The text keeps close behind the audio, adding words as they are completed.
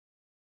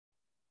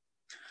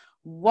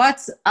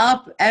What's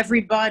up,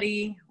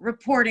 everybody?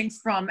 Reporting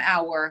from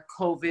our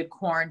COVID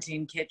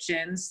quarantine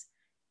kitchens.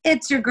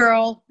 It's your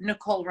girl,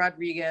 Nicole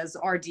Rodriguez,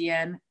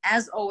 RDN,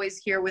 as always,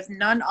 here with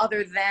none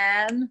other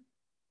than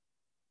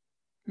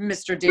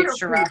Mr. Dave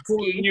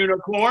Sharatsky.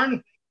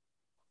 Unicorn.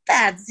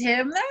 That's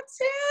him.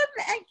 That's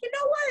him. And you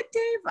know what,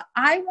 Dave?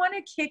 I want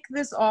to kick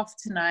this off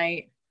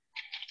tonight.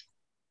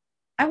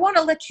 I want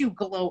to let you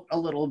gloat a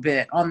little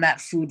bit on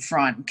that food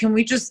front. Can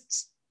we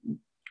just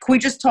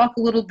talk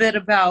a little bit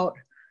about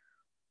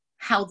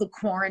how the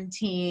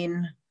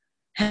quarantine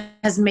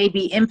has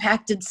maybe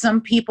impacted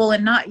some people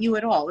and not you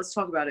at all? Let's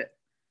talk about it.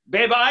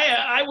 Babe,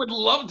 I would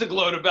love to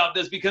gloat about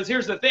this because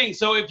here's the thing.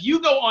 So if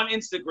you go on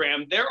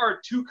Instagram, there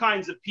are two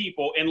kinds of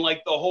people in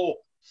like the whole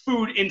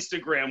food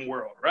Instagram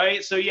world,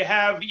 right? So you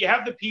have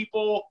the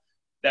people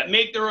that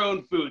make their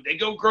own food. They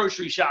go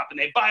grocery shopping.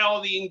 They buy all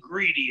the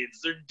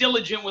ingredients. They're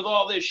diligent with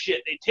all this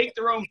shit. They take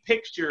their own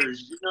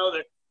pictures. You know,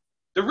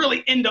 they're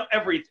really into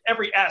every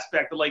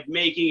aspect of like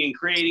making and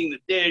creating the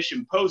dish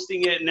and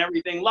posting it and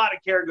everything. A lot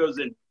of care goes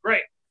in.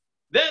 Great.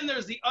 Then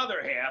there's the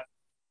other half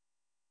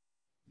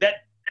that,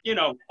 you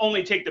know,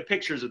 only take the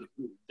pictures of the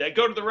food, that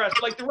go to the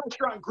like the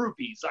restaurant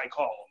groupies, I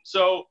call them.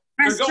 So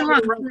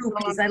restaurant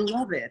groupies, I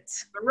love it.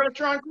 The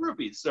restaurant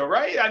groupies. So,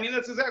 right? I mean,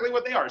 that's exactly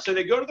what they are. So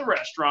they go to the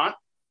restaurant.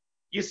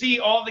 You see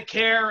all the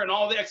care and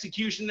all the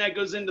execution that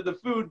goes into the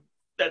food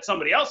that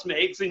somebody else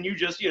makes, and you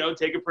just, you know,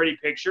 take a pretty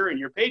picture and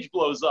your page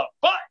blows up.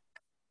 But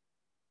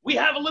we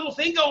have a little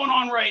thing going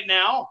on right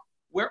now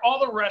where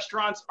all the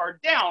restaurants are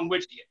down,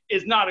 which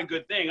is not a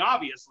good thing,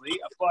 obviously.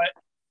 But,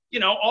 you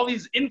know, all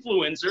these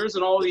influencers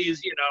and all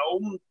these, you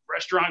know,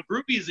 restaurant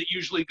groupies that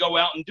usually go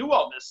out and do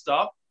all this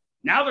stuff,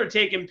 now they're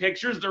taking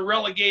pictures. They're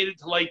relegated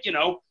to, like, you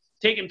know,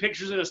 taking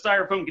pictures in a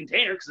styrofoam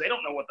container because they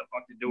don't know what the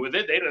fuck to do with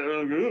it. They don't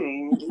know.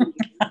 You know?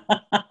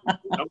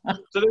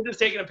 So they're just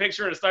taking a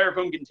picture in a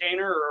styrofoam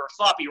container or a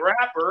sloppy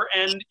wrapper,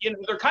 and you know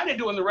they're kind of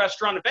doing the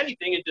restaurant, if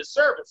anything, a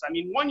disservice. I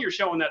mean, one, you're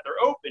showing that they're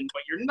open,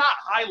 but you're not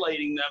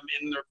highlighting them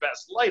in their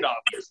best light,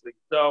 obviously.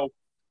 So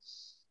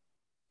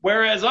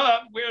whereas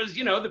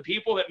you know, the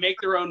people that make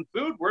their own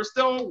food, we're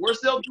still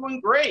doing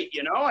great,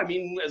 you know. I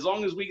mean, as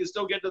long as we can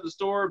still get to the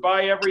store,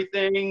 buy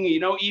everything, you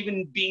know,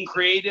 even being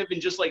creative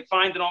and just like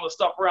finding all the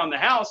stuff around the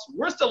house,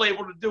 we're still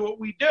able to do what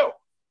we do.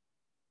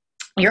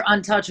 You're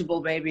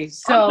untouchable, baby.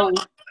 So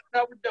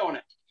how we're doing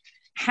it.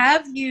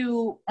 Have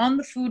you, on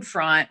the food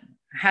front,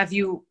 have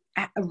you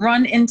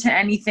run into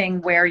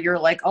anything where you're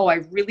like, oh,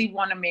 I really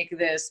want to make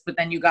this, but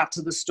then you got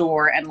to the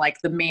store and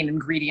like the main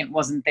ingredient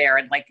wasn't there,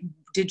 and like,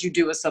 did you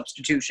do a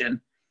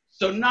substitution?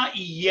 So not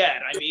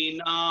yet. I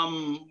mean,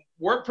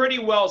 we're pretty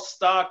well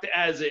stocked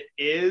as it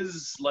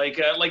is. Like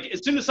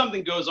as soon as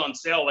something goes on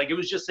sale, like it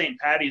was just St.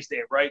 Patty's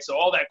Day, right? So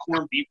all that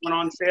corned beef went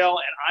on sale,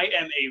 and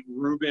I am a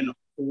Reuben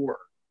whore.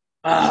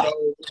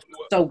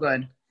 So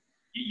good.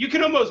 You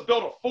can almost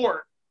build a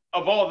fort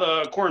of all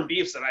the corned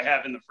beefs that I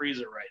have in the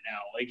freezer right now.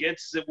 Like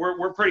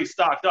we're pretty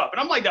stocked up.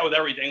 And I'm like that with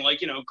everything. Like,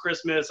 you know,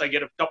 Christmas, I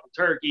get a couple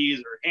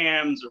turkeys or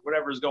hams or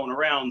whatever's going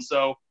around.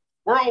 So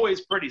we're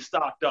always pretty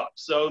stocked up.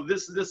 So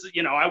this,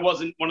 you know, I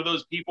wasn't one of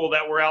those people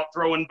that were out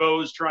throwing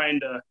bows trying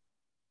to,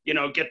 you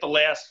know, get the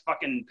last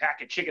fucking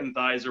pack of chicken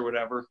thighs or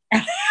whatever.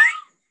 How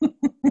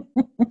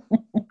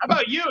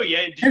about you?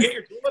 Yeah, did you get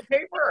your toilet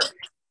paper?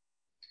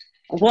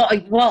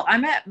 Well,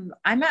 I'm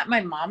at my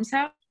mom's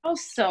house.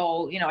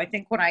 So, you know, I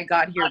think when I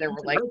got here, there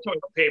were like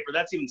toilet paper.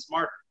 That's even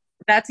smarter.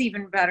 That's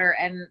even better.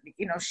 And,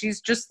 you know,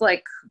 she's just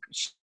like,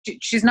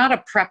 she's not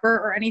a prepper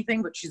or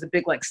anything, but she's a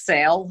big like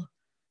sale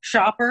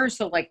shopper.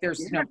 So like there's,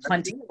 you know,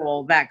 plenty of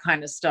all that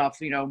kind of stuff,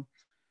 you know,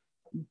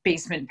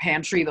 basement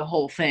pantry, the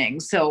whole thing.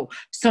 So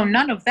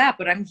none of that,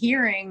 but I'm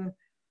hearing,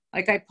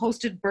 like, I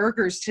posted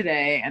burgers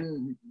today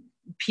and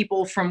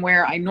people from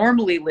where I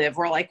normally live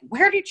were like,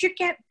 where did you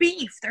get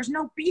beef? There's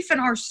no beef in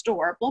our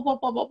store, blah, blah,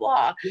 blah, blah,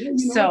 blah. Yeah,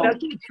 so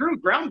that's true.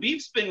 Ground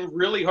beef's been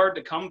really hard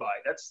to come by.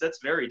 That's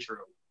very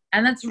true.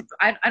 And that's,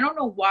 I don't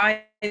know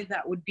why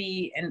that would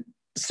be in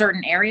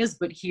certain areas,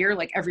 but here,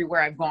 like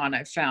everywhere I've gone,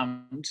 I've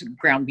found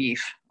ground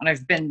beef. And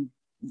I've been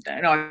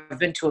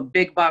to a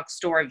big box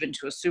store, I've been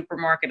to a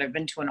supermarket, I've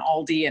been to an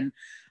Aldi, and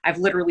I've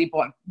literally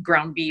bought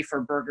ground beef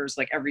or burgers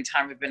like every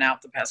time I've been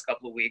out the past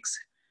couple of weeks.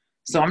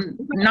 So I'm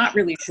not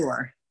really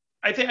sure.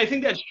 I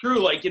think that's true.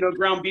 Like, you know,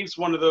 ground beef's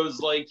one of those,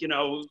 like, you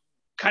know,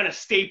 kind of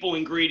staple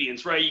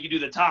ingredients, right? You can do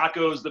the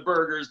tacos, the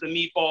burgers, the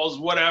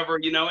meatballs, whatever,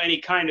 you know, any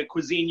kind of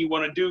cuisine you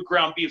want to do.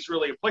 Ground beef's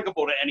really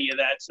applicable to any of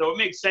that. So it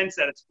makes sense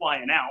that it's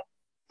flying out.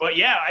 But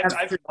yeah,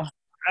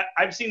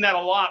 I've seen that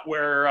a lot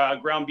where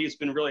ground beef's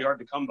been really hard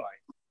to come by.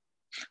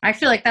 I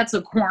feel like that's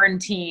a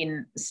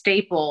quarantine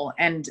staple.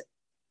 And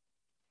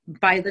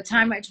by the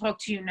time I talk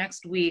to you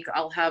next week,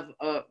 I'll have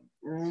a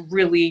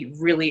really,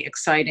 really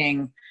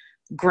exciting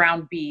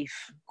ground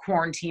beef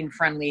quarantine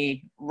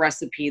friendly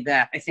recipe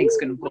that I think is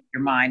going to blow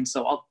your mind.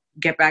 So I'll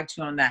get back to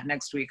you on that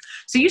next week.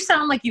 So you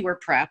sound like you were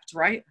prepped,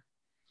 right?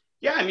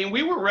 Yeah, I mean,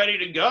 we were ready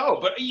to go.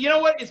 But you know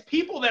what? It's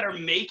people that are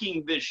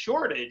making this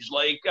shortage.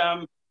 Like,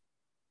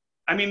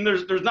 I mean,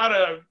 there's not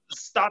a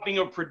stopping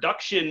of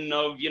production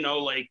of, you know,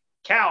 like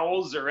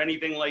cows or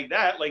anything like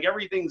that. Like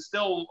everything's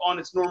still on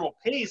its normal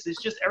pace.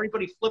 It's just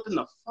everybody flipping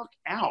the fuck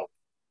out.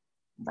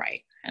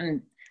 Right.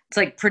 And it's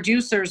like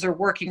producers are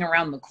working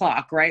around the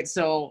clock, right?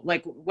 So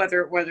like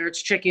whether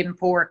it's chicken,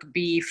 pork,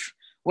 beef,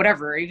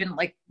 whatever, even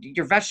like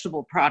your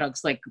vegetable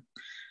products, like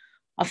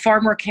a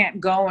farmer can't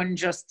go and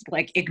just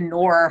like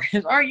ignore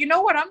his, or you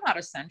know what, I'm not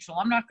essential.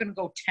 I'm not going to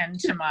go tend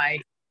to my,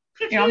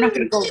 I'm not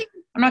going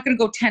to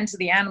go tend to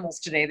the animals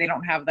today. They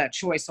don't have that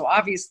choice. So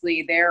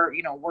obviously they're,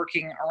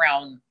 working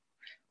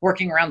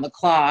around the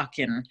clock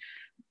and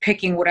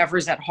picking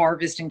whatever's at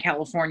harvest in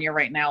California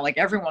right now. Like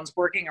everyone's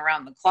working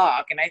around the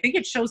clock. And I think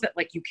it shows that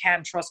like you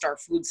can trust our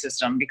food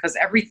system because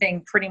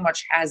everything pretty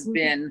much has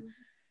been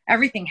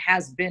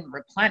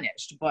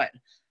replenished. But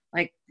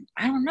like,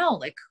 I don't know,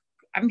 like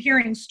I'm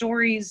hearing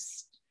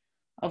stories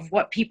of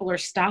what people are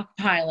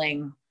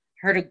stockpiling.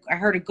 I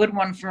heard a good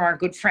one from our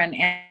good friend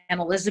Ann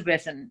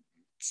Elizabeth, and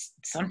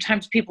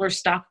sometimes people are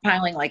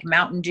stockpiling like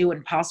Mountain Dew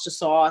and pasta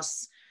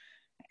sauce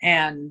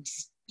and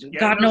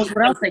God knows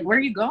what else. Like, where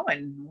are you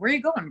going? Where are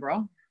you going,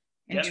 bro?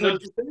 Into those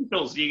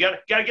essentials. You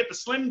gotta get the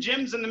Slim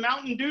Jims and the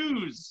Mountain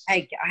Dews.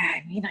 I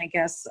mean, I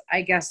guess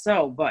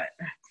so, but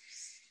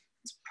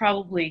it's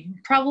probably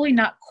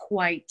not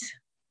quite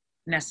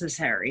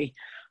necessary.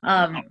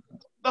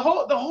 The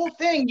whole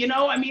thing,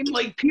 I mean,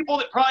 like people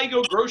that probably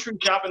go grocery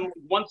shopping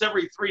once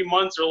every 3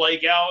 months are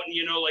like out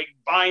and, like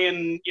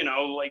buying,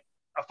 like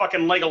a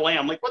fucking leg of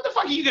lamb. Like, what the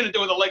fuck are you going to do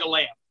with a leg of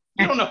lamb?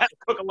 You don't know how to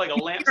cook a leg of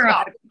lamb.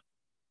 Stop.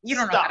 You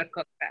don't know how to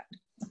cook that.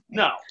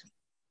 No.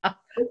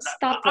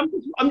 Stop.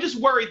 I'm just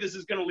worried this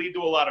is going to lead to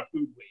a lot of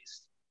food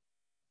waste.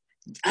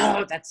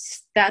 Oh,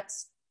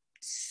 that's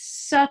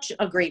such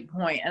a great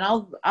point. And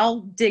I'll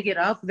dig it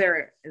up.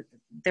 There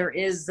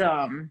is,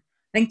 I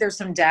think there's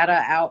some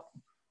data out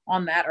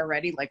on that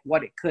already, like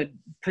what it could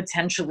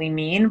potentially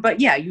mean. But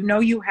yeah,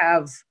 you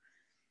have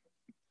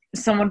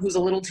someone who's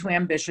a little too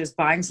ambitious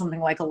buying something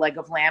like a leg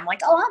of lamb,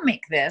 like, oh, I'll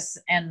make this.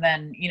 And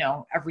then,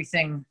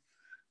 everything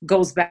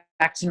goes back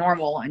to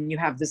normal and you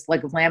have this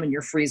leg of lamb in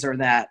your freezer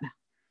that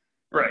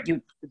right.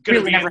 You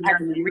really never had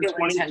any real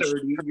 20,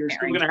 30, you're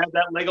still going to have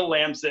that leg of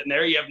lamb sitting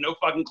there. You have no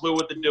fucking clue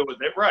what to do with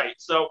it. Right.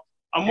 So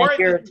I'm worried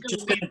you're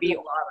just going to be a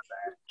lot of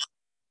that.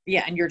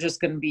 Yeah. And you're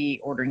just going to be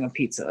ordering a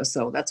pizza.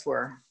 So that's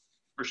where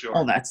for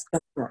sure that's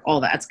where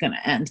all that's going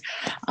to end.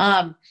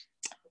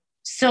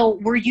 So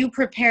were you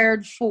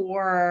prepared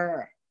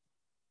for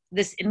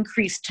this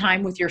increased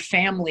time with your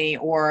family,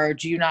 or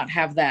do you not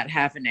have that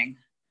happening?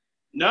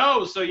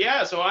 No. So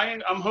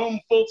I'm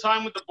home full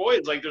time with the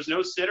boys. Like there's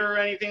no sitter or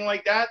anything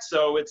like that.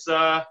 So it's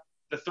the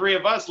three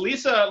of us.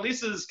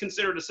 Lisa's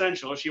considered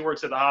essential. She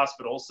works at the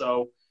hospital.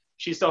 So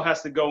she still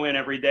has to go in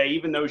every day,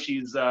 even though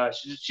she's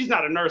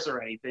not a nurse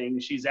or anything.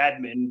 She's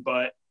admin,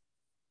 but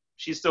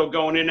she's still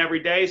going in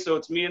every day. So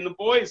it's me and the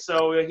boys.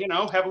 So,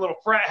 have a little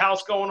frat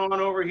house going on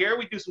over here.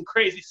 We do some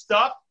crazy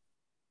stuff,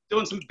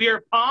 doing some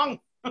beer pong.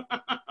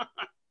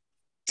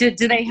 Do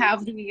they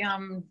have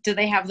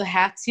the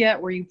hats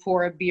yet where you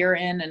pour a beer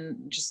in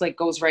and just like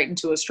goes right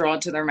into a straw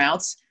to their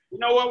mouths? You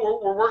know what?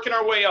 We're working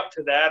our way up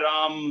to that.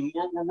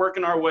 We're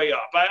working our way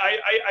up.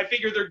 I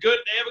figure they're good.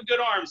 They have a good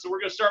arm. So we're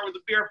going to start with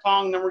the beer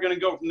pong. Then we're going to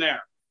go from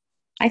there.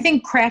 I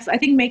think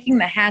making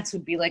the hats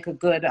would be like a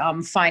good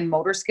fine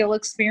motor skill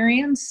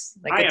experience.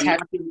 Like I am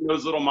making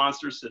those little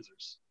monster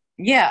scissors.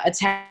 Yeah,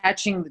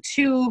 attaching the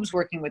tubes,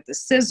 working with the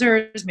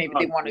scissors. Maybe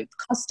they want to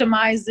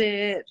customize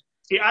it.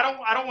 See, I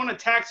don't want to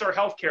tax our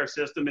healthcare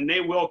system, and they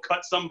will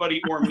cut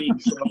somebody or me.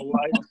 So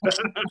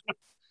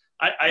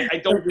I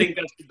don't think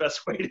that's the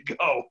best way to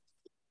go.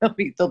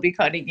 They'll be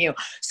cutting you.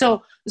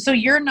 So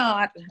you're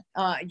not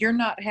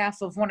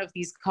half of one of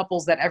these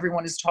couples that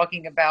everyone is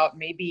talking about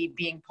maybe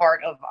being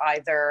part of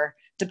either,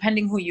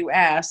 depending who you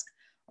ask,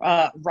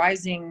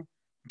 rising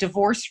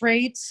divorce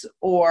rates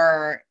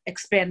or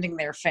expanding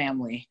their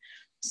family.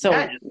 So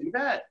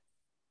that.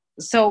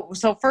 So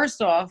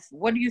first off,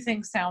 what do you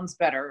think sounds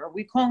better? Are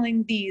we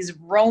calling these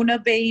Rona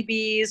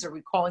babies? Are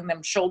we calling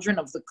them children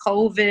of the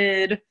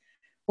COVID?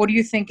 What do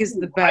you think is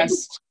the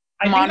best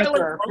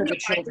moniker for the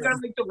children? I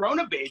think the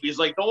Rona babies,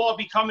 like they'll all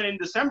be coming in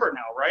December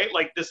now, right?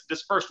 Like this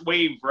first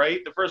wave, right?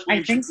 The first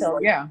wave. I think so.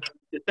 Yeah.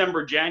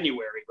 December,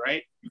 January,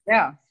 right?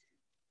 Yeah.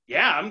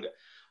 Yeah.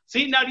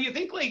 See, now, do you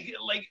think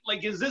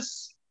like is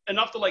this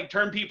enough to like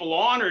turn people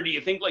on, or do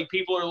you think like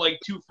people are like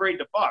too afraid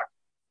to fuck?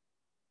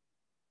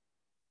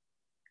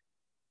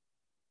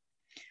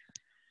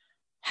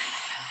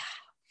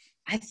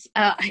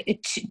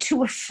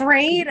 Too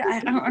afraid? I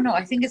don't know.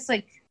 I think it's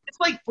like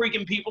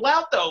freaking people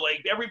out though.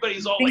 Like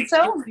everybody's all like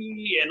so?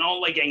 and all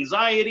like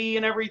anxiety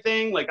and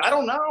everything. Like I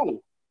don't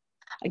know.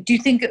 Do you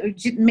think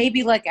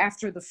maybe like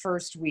after the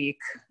first week,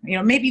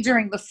 maybe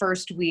during the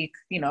first week,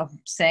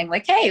 saying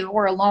like, hey,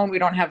 we're alone, we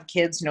don't have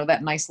kids,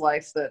 that nice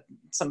life that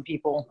some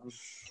people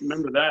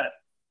remember that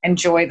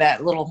enjoy,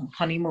 that little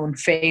honeymoon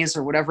phase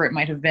or whatever it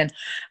might have been.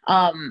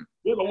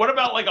 Yeah, but what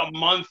about like a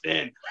month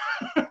in?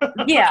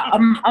 Yeah,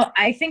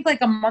 I think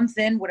like a month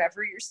in,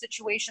 whatever your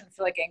situation, I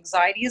feel like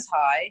anxiety is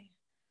high.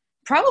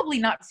 probably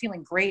not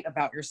feeling great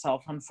about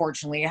yourself,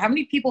 unfortunately. How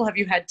many people have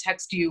you had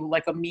text you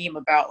like a meme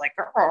about like,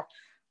 oh,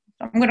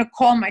 I'm going to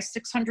call my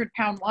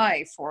 600-pound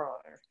life, or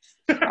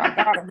oh God,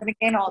 I'm going to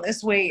gain all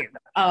this weight.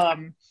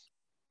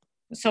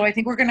 So I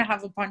think we're going to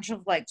have a bunch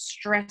of like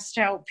stressed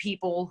out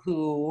people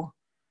who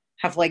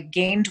have like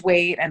gained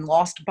weight and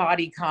lost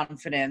body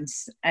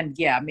confidence. And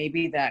yeah,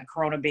 maybe that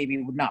Corona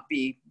baby would not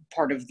be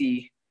part of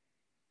the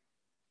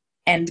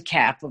end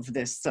cap of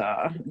this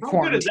How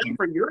quarantine. good is that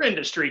for your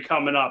industry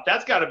coming up?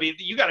 That's got to be,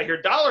 you got to hear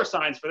dollar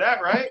signs for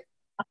that, right?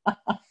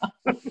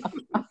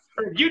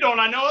 If you don't,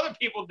 I know other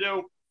people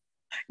do.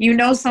 You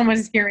know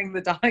someone's hearing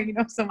the dollar. You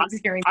know someone's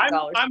hearing the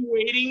dollar. I'm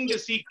waiting to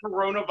see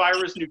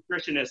coronavirus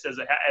nutritionist as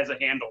a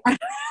handle.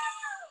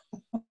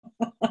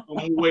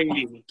 I'm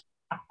waiting.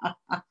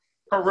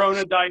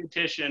 Corona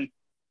dietitian.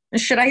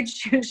 Should I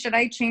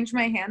change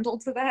my handle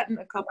to that in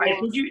a couple? I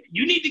think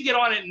you need to get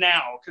on it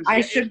now.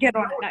 I should get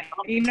on it.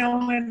 You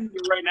know, and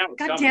right now.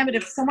 God damn it!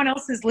 If someone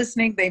else is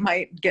listening, they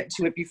might get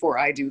to it before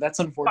I do. That's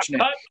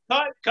unfortunate.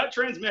 Cut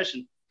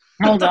transmission.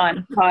 Hold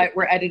on, cut.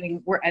 We're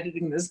editing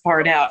this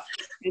part out.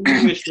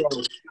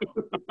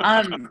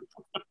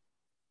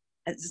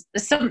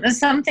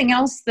 Something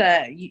else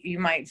that you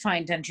might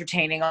find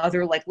entertaining.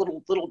 Other like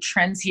little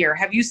trends here.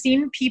 Have you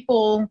seen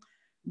people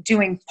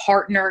doing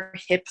partner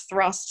hip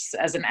thrusts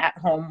as an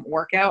at-home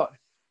workout?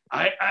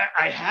 I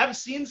have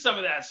seen some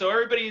of that. So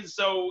everybody's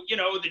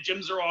the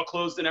gyms are all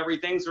closed and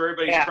everything. So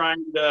everybody's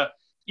trying to,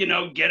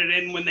 get it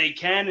in when they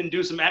can and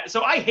do some.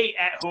 So I hate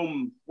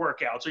at-home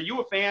workouts. Are you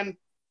a fan?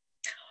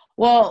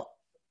 Well,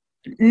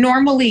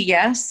 normally,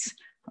 yes.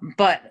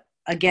 But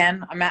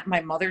again, I'm at my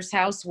mother's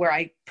house where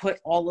I put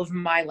all of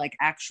my like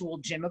actual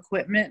gym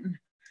equipment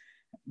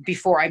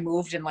before I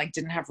moved and like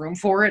didn't have room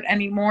for it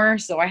anymore.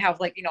 So I have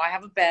like, I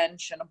have a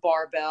bench and a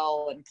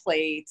barbell and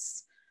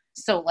plates.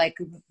 So like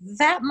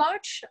that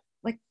much,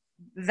 like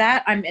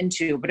that I'm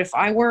into. But if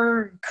I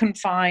were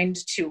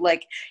confined to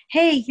like,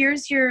 hey,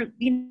 here's your,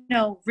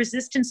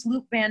 resistance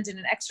loop band and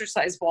an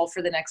exercise ball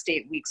for the next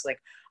 8 weeks, like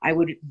I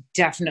would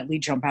definitely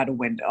jump out a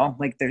window.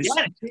 Like there's,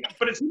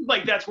 but it seems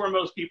like that's where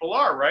most people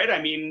are, right?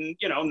 I mean,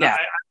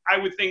 I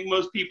would think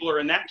most people are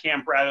in that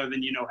camp rather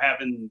than,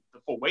 having the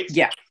full weight.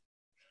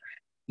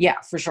 Yeah,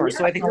 for sure. Yeah,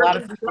 so I think a lot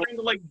of people trying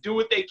to like do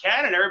what they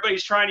can, and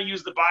everybody's trying to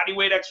use the body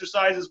weight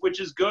exercises, which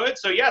is good.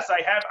 So yes,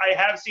 I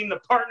have seen the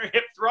partner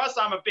hip thrust.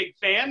 I'm a big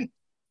fan.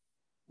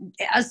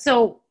 Yeah,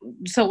 so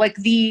like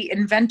the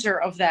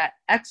inventor of that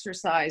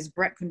exercise,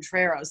 Brett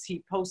Contreras,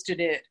 he posted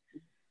it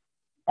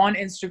on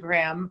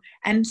Instagram,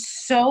 and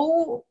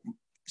so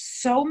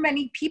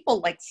many people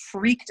like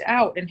freaked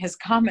out in his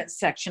comments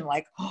section,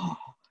 like, oh,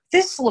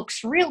 this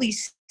looks really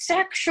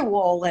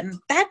sexual, and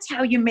that's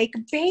how you make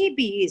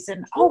babies,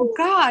 and oh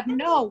God,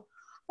 no.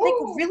 Like,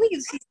 really?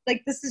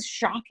 Like, this is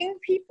shocking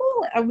people?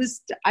 I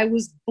was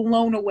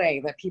blown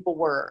away that people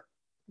were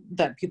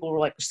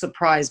like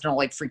surprised and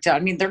like freaked out. I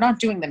mean, they're not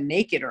doing them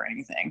naked or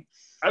anything.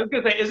 I was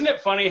gonna say, isn't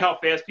it funny how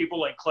fast people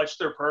like clutch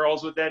their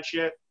pearls with that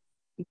shit?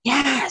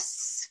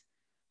 Yes.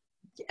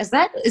 Is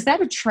that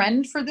a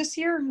trend for this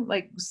year?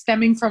 Like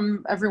stemming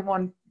from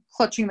everyone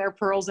clutching their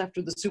pearls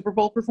after the Super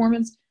Bowl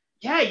performance?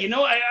 Yeah,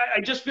 I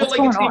just feel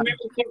like it's the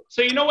American thing.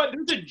 So you know what?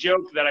 There's a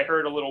joke that I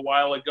heard a little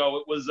while ago.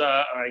 It was,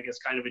 I guess,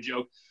 kind of a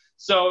joke.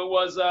 So it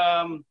was,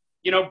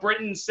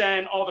 Britain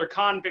sent all their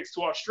convicts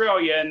to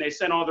Australia, and they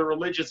sent all the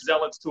religious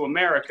zealots to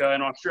America,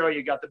 and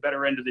Australia got the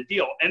better end of the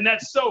deal. And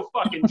that's so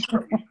fucking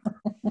true.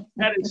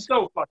 That is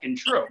so fucking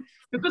true.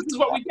 Because this is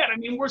what we get. I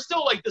mean, we're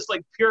still like this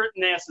like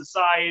Puritan-ass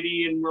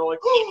society, and we're like,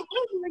 oh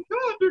my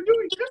God, they're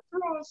doing good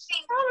for us.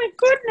 Oh my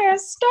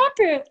goodness, stop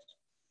it.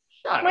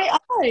 Shut my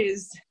up.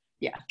 eyes.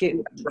 Yeah.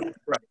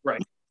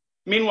 Right.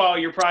 Meanwhile,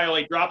 you're probably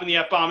like dropping the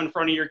F-bomb in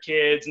front of your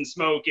kids and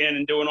smoking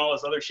and doing all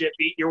this other shit,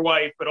 beating your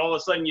wife, but all of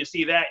a sudden you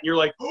see that and you're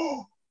like,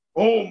 oh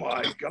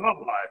my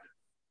God.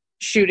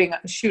 Shooting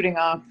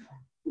up.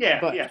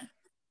 Yeah, but yeah.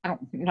 I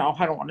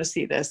don't want to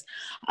see this.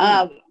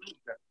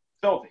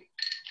 Filthy.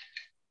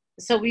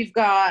 So we've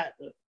got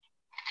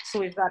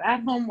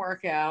at-home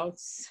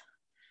workouts,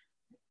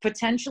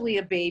 potentially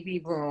a baby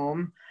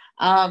boom.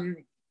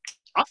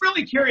 I'm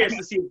really curious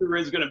to see if there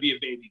is going to be a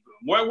baby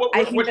boom.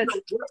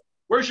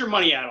 Where's your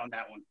money at on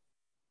that one?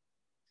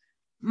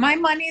 My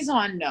money's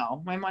on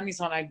no. My money's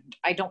on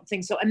I don't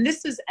think so. And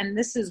this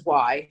is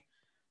why.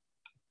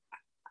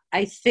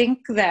 I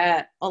think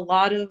that a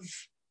lot of,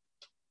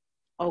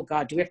 oh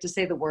God, do we have to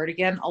say the word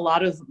again? A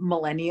lot of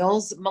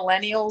millennials,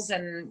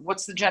 and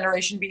what's the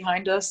generation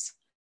behind us?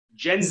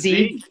 Gen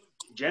Z.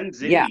 Gen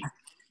Z. Yeah.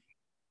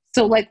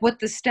 So like what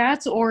the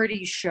stats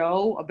already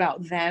show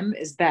about them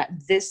is that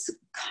this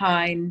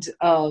kind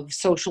of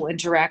social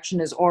interaction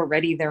is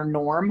already their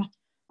norm,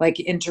 like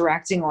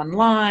interacting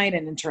online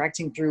and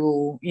interacting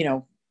through,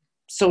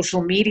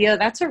 social media.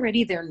 That's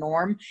already their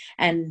norm.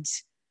 And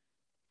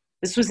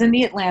this was in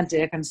The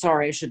Atlantic. I'm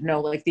sorry, I should know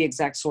like the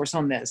exact source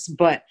on this,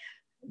 but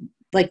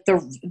like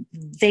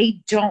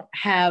they don't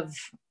have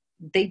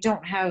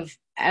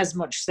as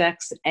much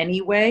sex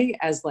anyway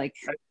as like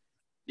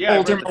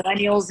older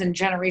millennials and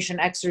Generation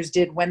Xers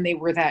did when they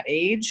were that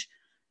age.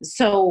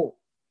 So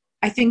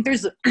I think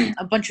there's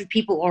a bunch of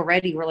people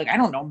already who are like, I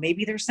don't know,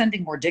 maybe they're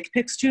sending more dick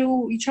pics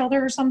to each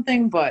other or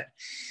something, but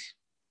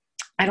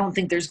I don't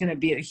think there's going to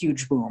be a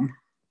huge boom.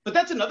 But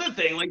that's another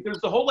thing. Like, there's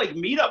the whole like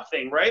meetup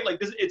thing, right? Like,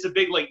 it's a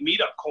big like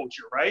meetup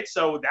culture, right?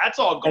 So that's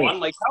all gone.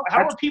 Like,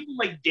 how are people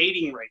like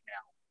dating right now?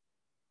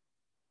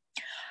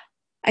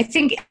 I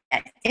think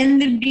in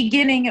the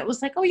beginning it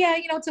was like, oh yeah,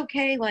 it's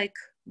okay, like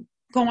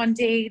go on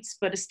dates,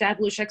 but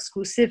establish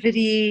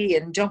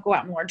exclusivity and don't go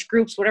out in large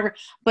groups, whatever.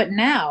 But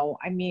now,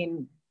 I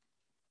mean,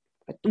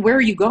 where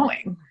are you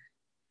going?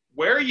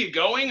 Where are you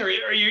going? Or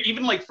are you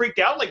even like freaked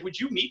out? Like, would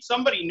you meet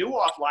somebody new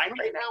offline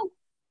right now?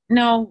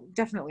 No,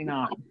 definitely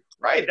not.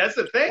 Right. That's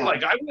the thing.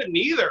 Like, I wouldn't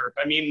either.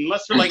 I mean,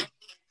 unless they're like,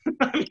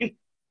 I mean,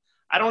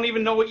 I don't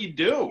even know what you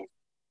do.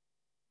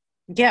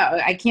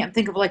 Yeah, I can't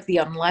think of like the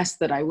unless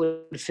that I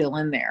would fill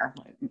in there.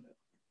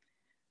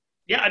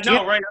 Yeah,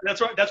 no, right.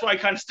 That's why I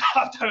kind of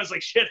stopped. I was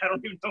like, shit, I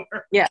don't even know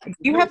where. Yeah,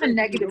 you have a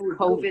negative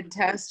COVID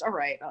test. All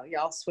right,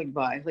 I'll swing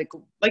by. Like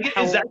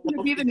is that going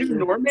to be the new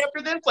norm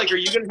after this? Like, are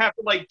you going to have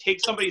to like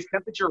take somebody's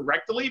temperature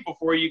rectally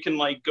before you can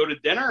like go to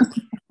dinner?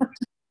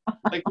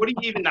 Like, what do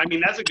you even? I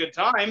mean, that's a good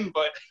time,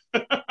 but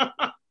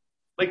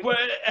like, what?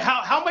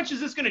 How much is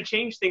this going to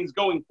change things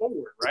going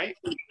forward, right?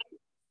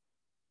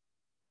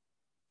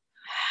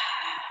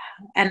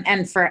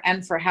 And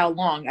for how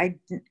long?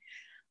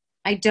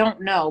 I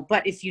don't know.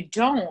 But if you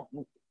don't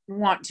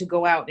want to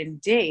go out and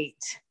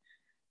date,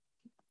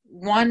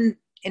 one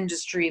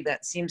industry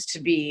that seems to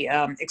be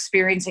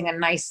experiencing a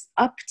nice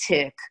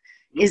uptick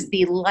is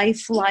the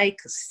lifelike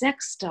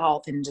sex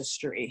doll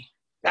industry.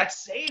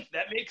 That's safe.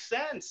 That makes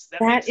sense.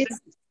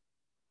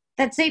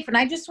 That's safe. And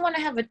I just want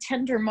to have a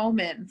tender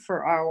moment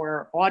for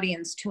our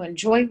audience to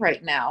enjoy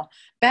right now.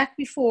 Back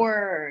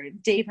before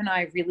Dave and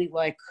I really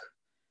like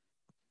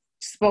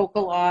spoke a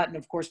lot, and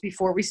of course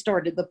before we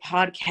started the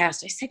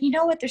podcast, I said, you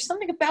know what, there's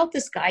something about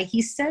this guy.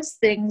 He says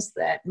things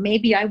that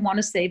maybe I want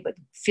to say but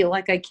feel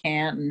like I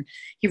can't, and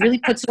he really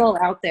puts it all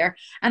out there.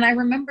 And I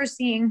remember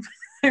seeing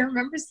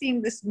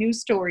this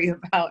news story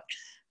about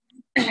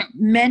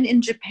men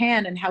in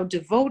Japan and how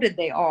devoted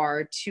they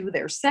are to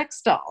their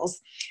sex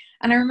dolls.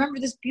 And I remember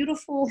this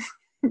beautiful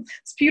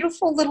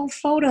little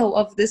photo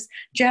of this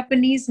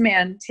Japanese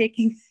man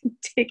taking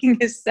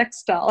his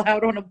sex doll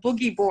out on a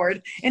boogie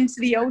board into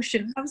the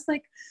ocean. I was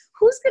like,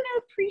 who's going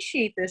to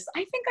appreciate this?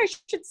 I think I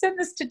should send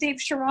this to Dave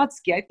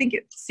Sharatsky. I think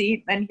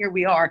and here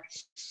we are.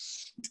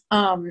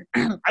 I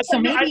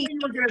think you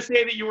were going to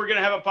say that you were going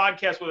to have a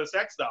podcast with a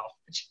sex doll.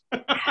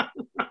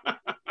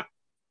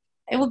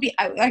 It would be,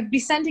 I'd be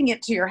sending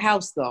it to your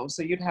house though,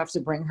 so you'd have to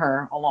bring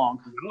her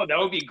along. No, that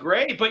would be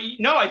great. But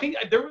no, I think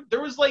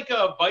there was like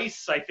a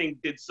Vice, I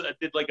think did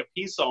like a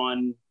piece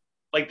on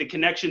like the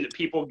connection that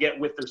people get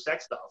with their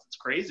sex dolls. It's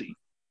crazy.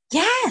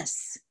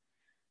 Yes.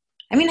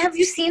 I mean, have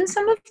you seen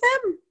some of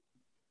them?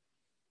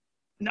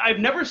 No, I've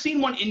never seen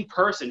one in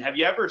person. Have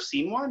you ever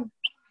seen one?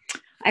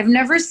 I've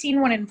never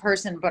seen one in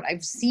person, but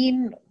I've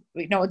seen,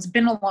 it's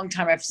been a long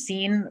time. I've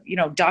seen,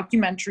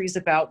 documentaries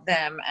about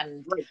them,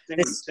 and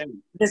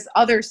this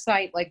other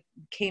site like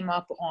came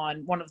up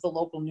on one of the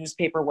local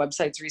newspaper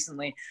websites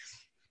recently,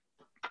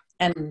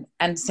 and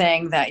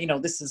saying that,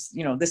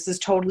 this is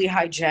totally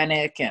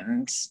hygienic,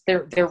 and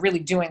they're really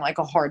doing like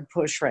a hard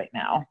push right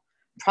now.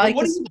 Probably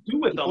what do you do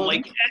with them?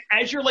 Like,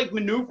 as you're like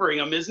maneuvering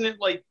them, isn't it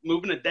like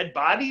moving a dead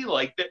body?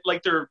 Like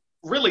they're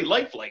really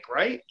lifelike,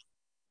 right?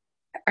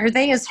 Are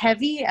they as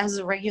heavy as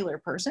a regular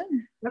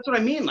person? That's what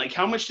I mean. Like,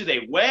 how much do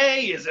they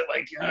weigh? Is it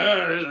like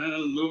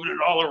moving it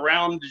all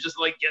around to just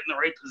like get in the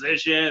right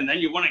position? And then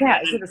you want to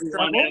get it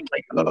one end,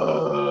 like,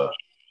 oh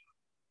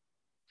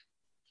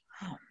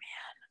man,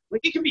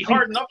 like it can be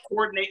hard enough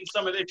coordinating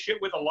some of this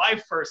shit with a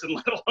live person,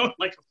 let alone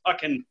like a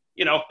fucking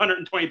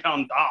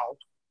 120-pound doll.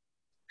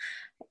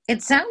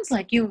 It sounds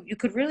like you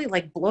could really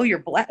like blow your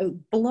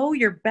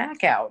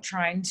back out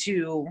trying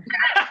to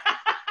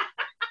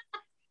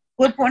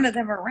flip one of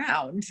them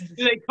around.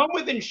 Do they come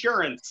with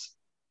insurance?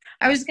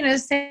 I was going to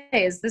say,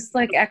 is this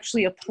like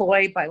actually a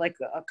ploy by like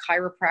a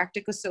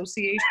chiropractic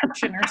association or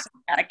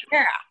something? Like,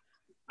 yeah,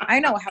 I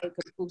know how it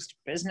could boost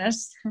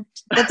business.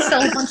 Let's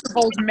sell a bunch of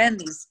old men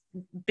these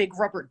big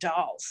rubber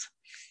dolls.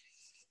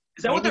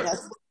 Is that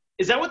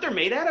what they're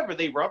made out of? Are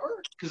they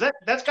rubber? Because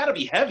that's got to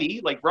be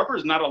heavy. Like, rubber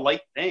is not a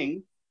light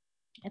thing.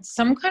 It's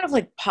some kind of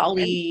like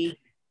poly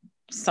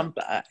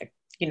something.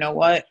 You know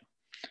what?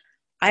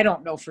 I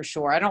don't know for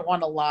sure. I don't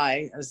want to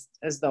lie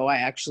as though I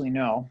actually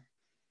know.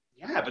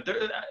 Yeah, but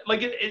like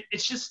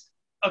it's just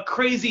a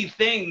crazy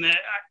thing that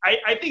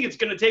I think it's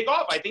going to take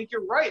off. I think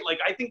you're right. Like,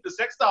 I think the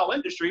sex doll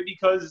industry,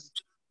 because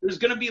there's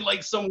going to be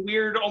like some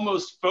weird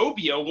almost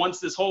phobia once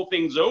this whole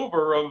thing's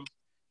over of,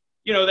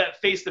 that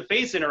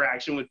face-to-face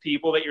interaction with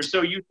people that you're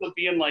so used to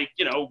being like,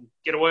 get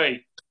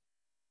away.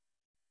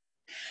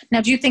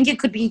 Now, do you think it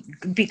could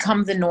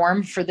become the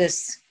norm for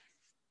this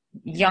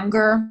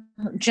younger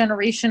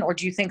generation, or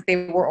do you think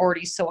they were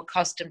already so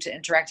accustomed to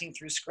interacting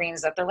through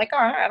screens that they're like, oh,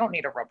 I don't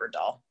need a rubber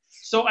doll?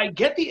 So I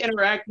get the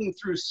interacting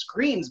through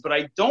screens, but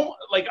I don't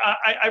like.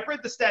 I've read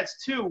the stats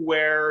too,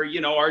 where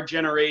our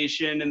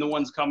generation and the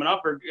ones coming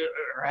up are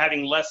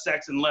having less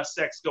sex and less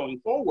sex going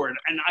forward,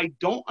 and I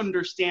don't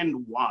understand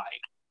why.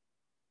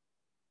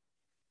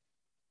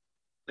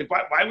 Like,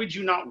 why would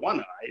you not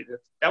want to?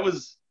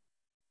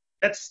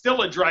 That's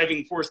still a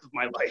driving force of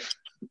my life.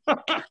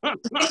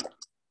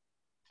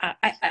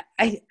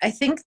 I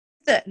think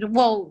that,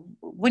 well,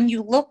 when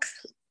you look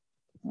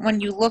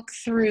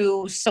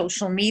through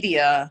social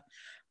media,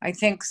 I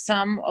think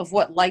some of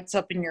what lights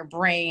up in your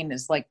brain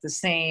is like the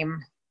same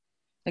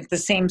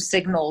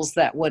signals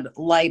that would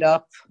light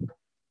up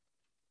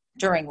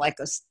during like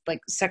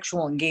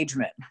sexual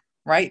engagement,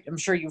 right? I'm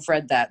sure you've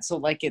read that. So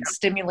like it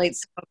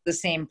stimulates some of the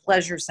same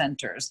pleasure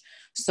centers.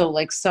 So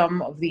like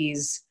some of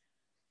these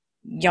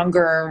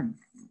younger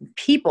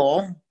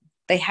people,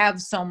 they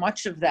have so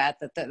much of that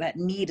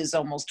need is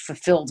almost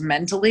fulfilled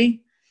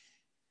mentally.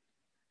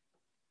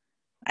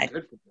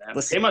 Good for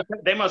them.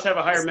 They must have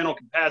a higher mental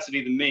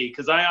capacity than me,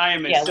 because I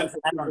am a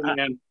simple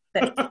man.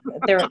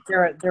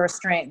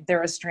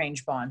 They're a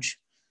strange bunch.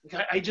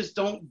 I just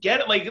don't get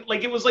it.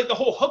 Like it was like the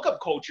whole hookup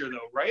culture, though,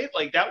 right?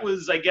 Like that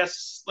was, I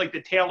guess, like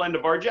the tail end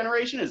of our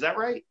generation. Is that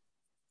right?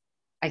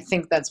 I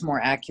think that's more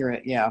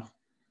accurate. Yeah.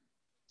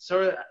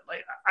 So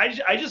like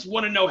I just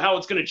want to know how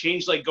it's going to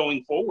change like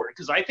going forward,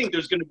 because I think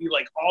there's going to be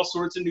like all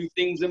sorts of new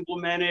things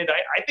implemented.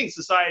 I think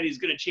society is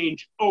going to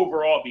change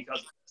overall because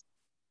of this.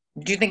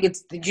 Do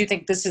you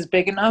think this is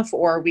big enough,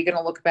 or are we going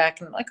to look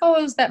back and like, oh,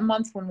 it was that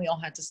month when we all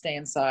had to stay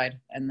inside,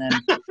 and then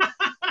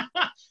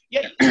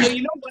yeah, so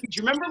what, do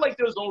you remember like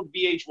those old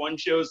VH1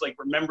 shows like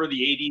Remember the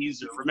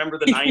 80s or Remember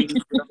the 90s?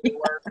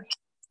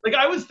 Like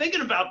I was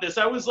thinking about this.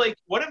 I was like,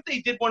 what if they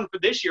did one for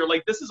this year?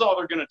 Like this is all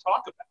they're going to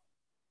talk about.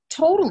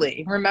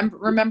 Totally.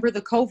 Remember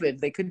the COVID.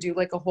 They could do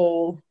like a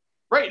whole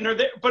right.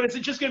 But is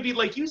it just going to be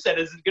like you said?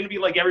 Is it going to be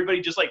like everybody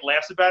just like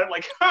laughs about it?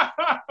 Like,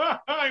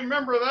 I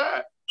remember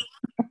that.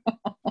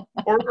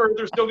 or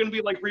there's still going to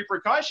be like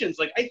repercussions.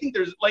 Like I think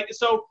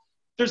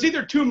there's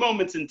either two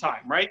moments in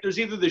time, right? There's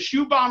either the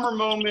shoe bomber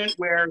moment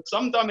where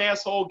some dumb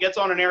asshole gets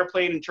on an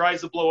airplane and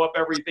tries to blow up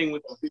everything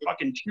with a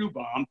fucking shoe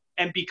bomb,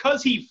 and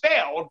because he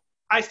failed,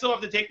 I still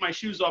have to take my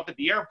shoes off at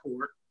the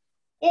airport.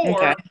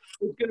 Or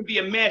It's going to be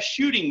a mass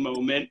shooting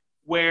moment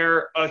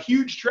where a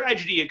huge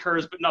tragedy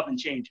occurs, but nothing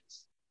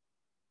changes.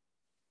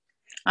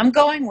 I'm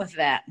going with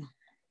that.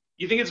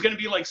 You think it's going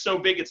to be like so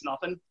big it's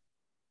nothing?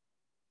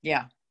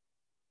 Yeah.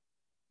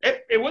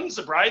 It wouldn't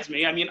surprise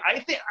me. I mean, I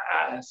think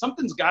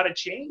something's got to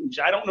change.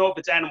 I don't know if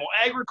it's animal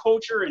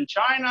agriculture in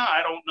China.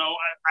 I don't know.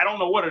 I don't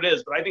know what it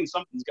is, but I think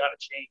something's got to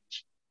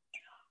change.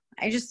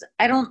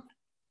 I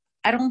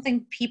don't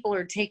think people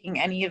are taking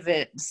any of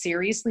it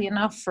seriously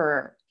enough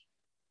for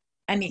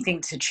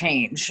anything to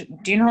change.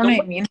 Do you know what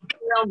I mean?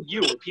 Around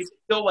you, are people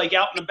still like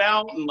out and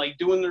about and like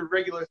doing their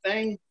regular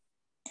thing?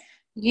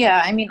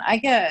 Yeah, I mean,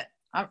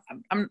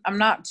 I'm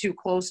not too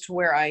close to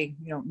where I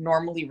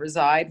normally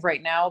reside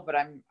right now, but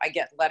I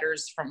get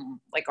letters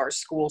from like our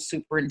school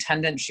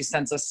superintendent. She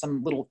sends us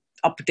some little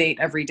update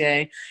every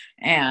day,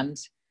 and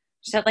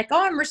she said like,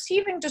 oh, I'm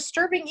receiving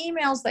disturbing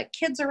emails that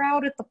kids are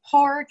out at the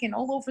park and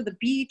all over the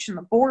beach and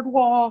the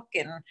boardwalk,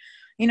 and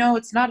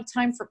it's not a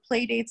time for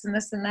play dates and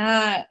this and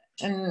that.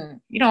 And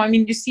I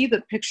mean, you see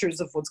the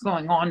pictures of what's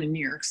going on in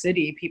New York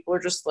City. People are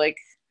just like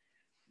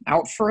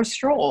out for a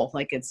stroll,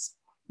 like it's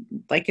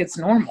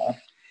normal.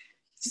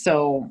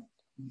 So,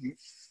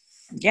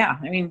 yeah,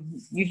 I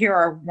mean, you hear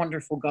our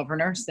wonderful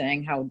governor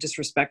saying how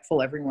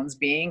disrespectful everyone's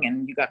being,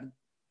 and you got to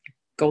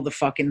go the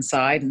fuck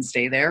inside and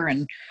stay there.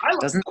 And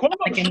doesn't called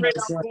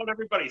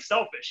everybody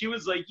selfish. He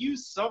was like, "You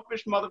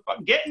selfish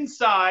motherfucker, get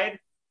inside."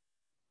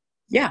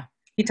 Yeah,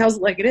 he tells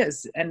it like it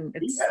is, and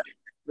it's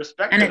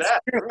respect to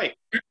that, right?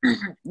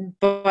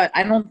 But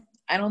I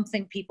don't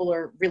think people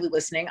are really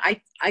listening.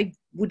 I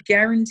would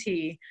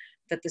guarantee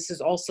that this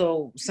is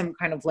also some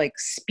kind of like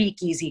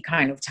speakeasy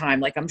kind of time.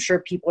 Like I'm sure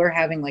people are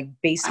having like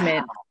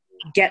basement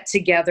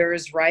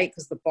get-togethers, right?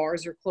 Because the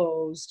bars are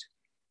closed.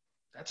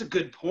 That's a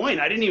good point.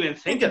 I didn't even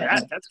think of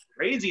that. That's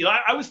crazy.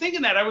 I was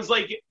thinking that. I was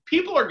like,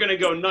 people are going to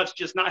go nuts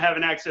just not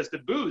having access to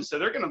booze. So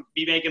they're going to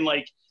be making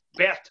like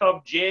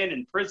bathtub gin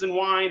and prison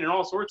wine and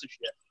all sorts of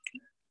shit.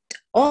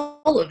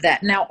 All of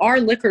that. Now, our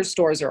liquor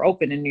stores are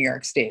open in New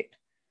York State.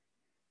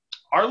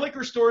 Our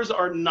liquor stores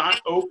are not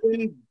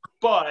open,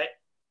 but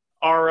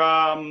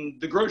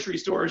the grocery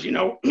stores,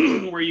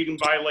 where you can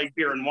buy like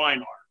beer and wine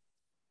are.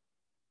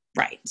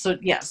 Right. So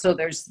yeah, so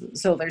there's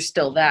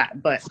still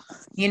that, but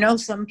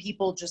some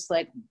people just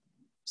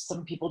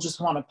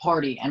want to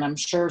party, and I'm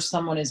sure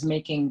someone is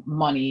making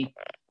money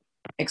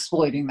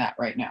exploiting that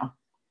right now.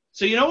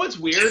 So what's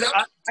weird?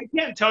 I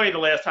can't tell you the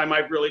last time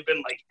I've really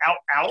been like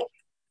out,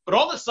 but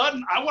all of a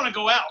sudden I want to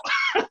go out.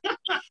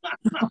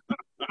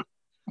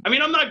 I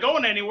mean, I'm not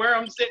going anywhere.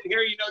 I'm sitting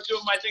here,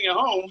 doing my thing at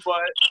home,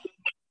 but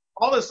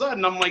all of a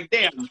sudden I'm like,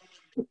 damn.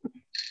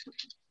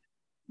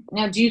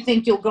 Now, do you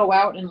think you'll go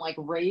out and like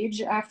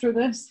rage after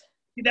this?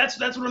 That's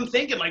what I'm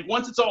thinking. Like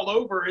once it's all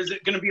over, is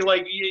it going to be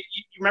like you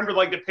remember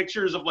like the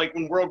pictures of like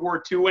when World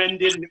War II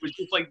ended and it was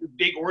just like the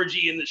big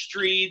orgy in the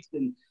streets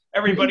and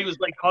everybody was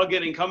like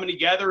hugging and coming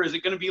together? Is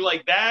it going to be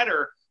like that,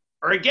 or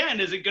again,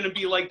 is it going to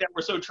be like that?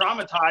 We're so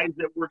traumatized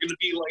that we're going to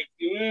be like,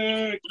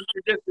 keep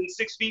your distance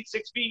 6 feet,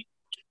 6 feet.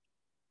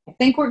 I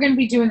think we're going to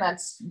be doing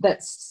that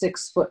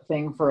 6 foot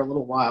thing for a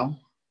little while.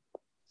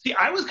 See,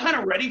 I was kind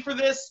of ready for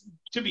this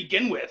to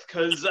begin with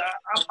because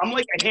I'm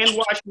like a hand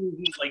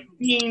washing like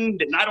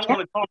fiend, and I don't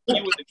want to talk to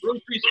you at the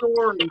grocery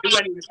store and do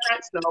any of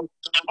that. So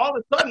all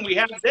of a sudden we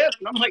have this,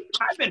 and I'm like,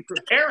 I've been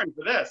preparing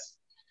for this.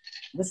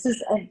 This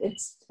is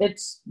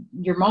it's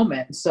your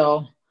moment.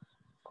 So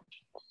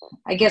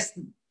I guess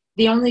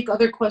the only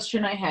other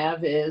question I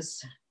have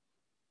is,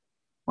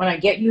 when I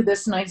get you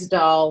this nice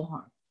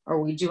doll, are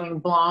we doing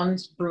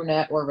blonde,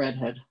 brunette, or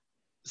redhead?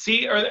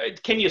 See,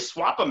 can you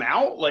swap them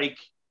out, like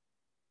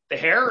the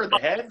hair or the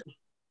head?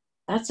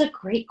 That's a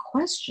great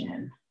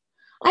question.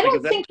 I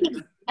think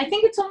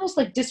it's almost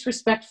like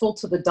disrespectful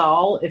to the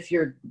doll if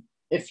you're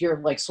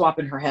like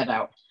swapping her head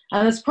out.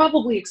 And it's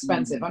probably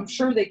expensive. I'm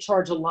sure they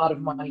charge a lot of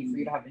money for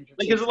you to have interchange.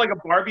 Like, is it like a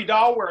Barbie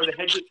doll where the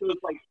head just goes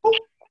like, oh?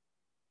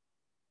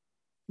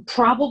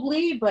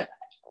 Probably, but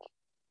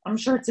I'm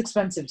sure it's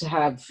expensive to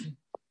have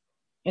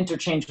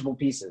interchangeable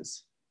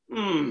pieces.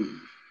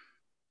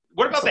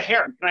 What about the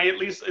hair? Can I at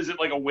least, is it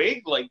like a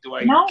wig? Like, do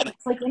I? No,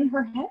 it's like in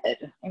her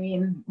head. I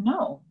mean,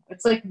 no,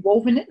 it's like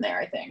woven in there,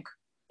 I think.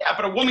 Yeah,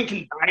 but a woman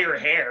can dye her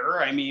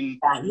hair. I mean,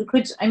 yeah, you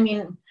could. I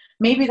mean,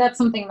 maybe that's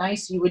something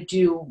nice you would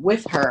do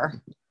with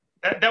her.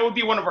 That would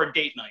be one of our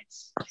date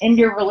nights. In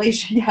your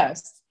relation,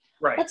 yes.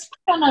 Right. Let's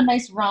put on a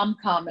nice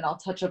rom-com and I'll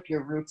touch up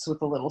your roots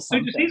with a little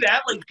something. Did you see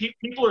that? Like,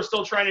 people are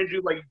still trying to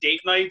do like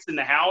date nights in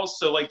the house.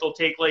 So like they'll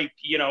take like,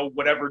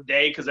 whatever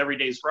day, because every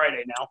day is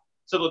Friday now.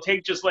 So they'll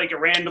take just like a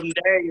random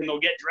day and they'll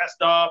get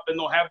dressed up and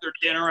they'll have their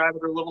dinner out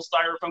of their little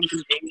styrofoam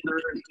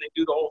container and they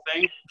do the whole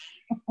thing.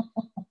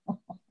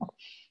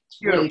 It's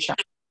really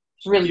charming.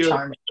 It's really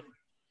charming.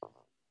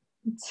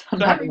 So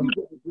how are you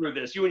getting through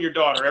this? You and your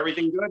daughter,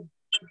 everything good?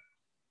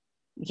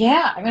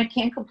 Yeah, I mean, I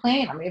can't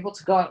complain. I'm able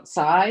to go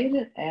outside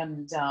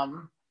and.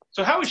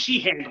 So how is she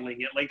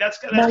handling it? Like that's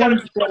got to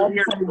be so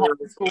weird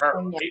for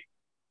her, right?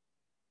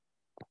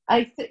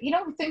 I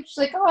think she's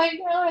like, oh,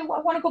 I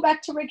want to go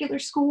back to regular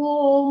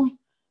school,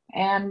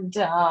 and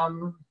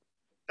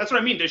that's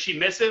what I mean. Does she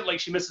miss it? Like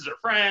she misses her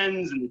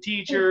friends and the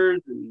teachers,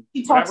 and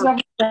she talks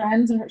about her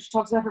friends, and she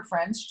talks about her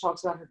friends. She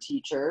talks about her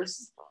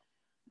teachers,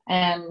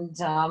 and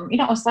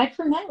aside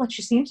from that, like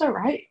she seems all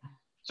right.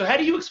 So how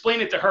do you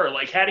explain it to her?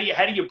 Like how do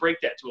you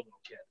break that to a little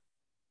kid?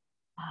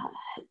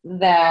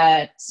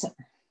 That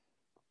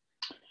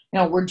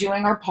we're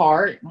doing our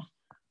part,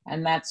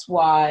 and that's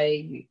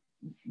why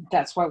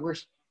we're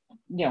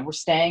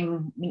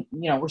staying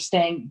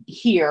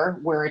here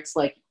where it's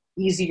like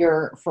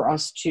easier for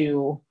us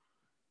to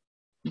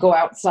go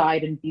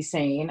outside and be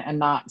sane and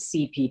not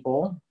see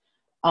people.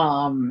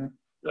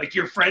 Like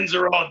your friends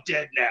are all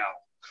dead now.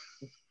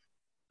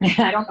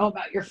 I don't know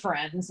about your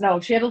friends. No,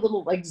 she had a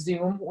little like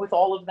Zoom with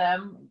all of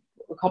them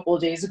a couple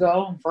of days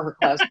ago for her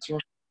classroom.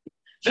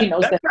 She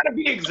knows that's got to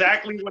be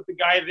exactly what the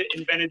guy that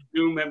invented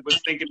Zoom was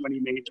thinking when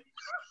he made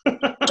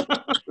it.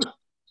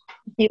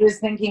 He was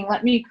thinking,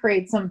 let me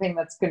create something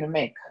that's going to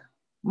make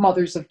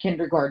mothers of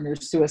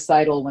kindergartners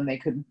suicidal when they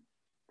could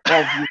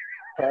all view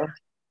her.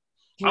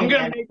 I'm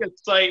going to make a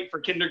site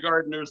for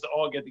kindergartners to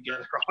all get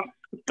together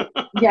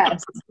on.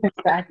 Yes,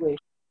 exactly.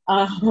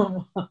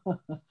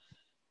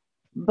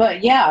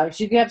 But yeah,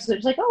 she's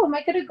like, oh, am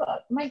I going to go?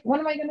 When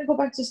am I going to go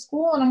back to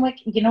school? And I'm like,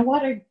 you know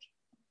what?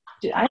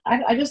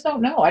 I just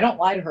don't know. I don't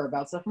lie to her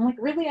about stuff. I'm like,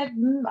 really? I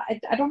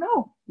don't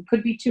know. It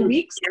could be 2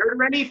 weeks. Scared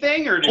or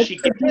anything, or does she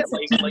get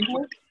it? Like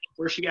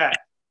where's she at?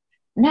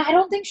 No, I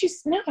don't think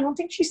she's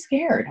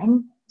scared.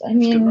 I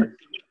mean,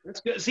 that's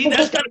good. See,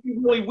 that's got to be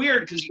really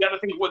weird because you got to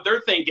think what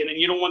they're thinking, and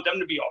you don't want them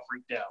to be all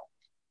freaked out.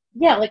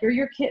 Yeah, like, are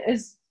your kid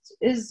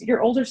is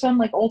your older son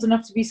like old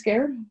enough to be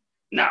scared?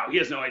 No, he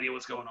has no idea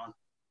what's going on.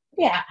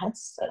 Yeah,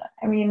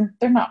 I mean,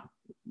 they're not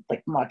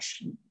like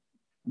much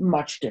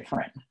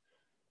different.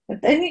 I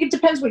think it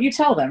depends what you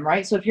tell them,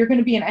 right? So if you're going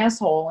to be an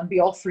asshole and be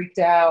all freaked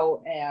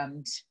out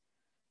and,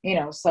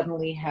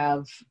 suddenly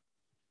have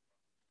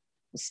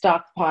a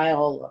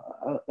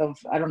stockpile of,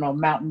 I don't know,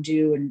 Mountain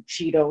Dew and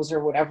Cheetos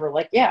or whatever,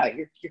 like, yeah,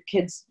 your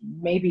kid's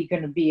maybe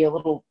going to be a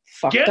little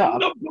fucked up. Get in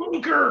the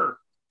bunker!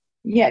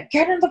 Yeah,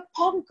 get in the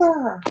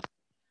bunker!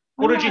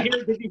 Well, did you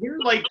hear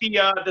like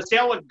the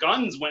sale of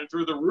guns went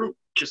through the roof?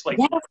 Just like,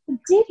 yes, I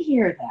did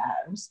hear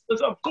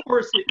that. Of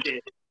course it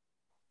did.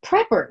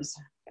 Preppers.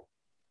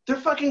 They're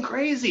fucking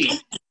crazy.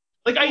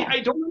 Like,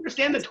 I don't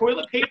understand the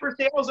toilet paper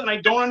sales, and I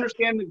don't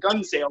understand the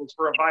gun sales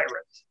for a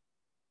virus.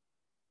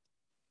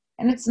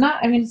 And it's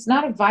not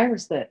a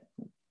virus that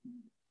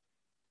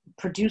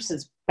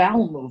produces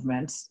bowel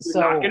movements.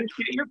 You're not going to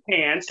shit your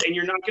pants, and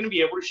you're not going to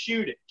be able to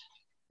shoot it.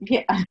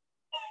 Yeah.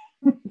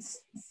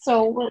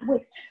 So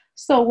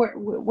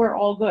we're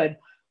all good.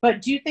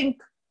 But do you think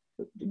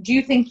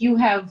you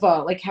have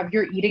have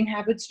your eating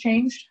habits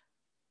changed?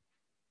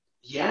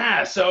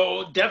 Yeah,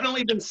 so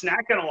definitely been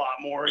snacking a lot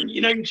more. And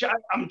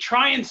I'm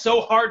trying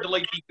so hard to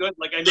like be good.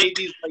 Like I made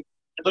these like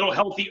little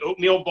healthy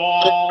oatmeal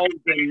balls,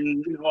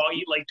 and I'll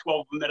eat like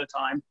 12 of them at a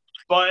time.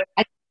 But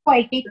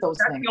I hate those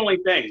that's things. the only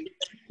thing.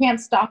 You can't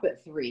stop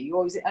at 3. You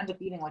always end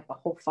up eating like the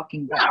whole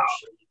fucking No, batch.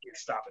 you can't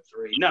stop at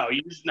 3. No,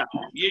 you just no.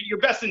 Your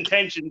best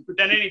intentions, but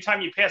then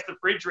anytime you pass the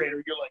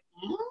refrigerator, you're like,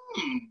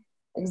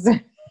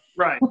 Exactly.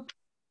 right.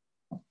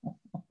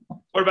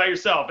 What about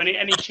yourself?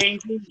 Any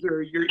changes,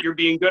 or you're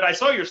being good? I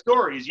saw your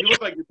stories. You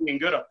look like you're being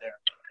good up there.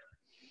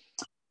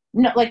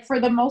 No, like for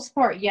the most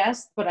part,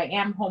 yes, but I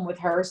am home with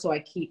her, so I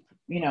keep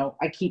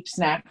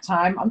snack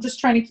time. I'm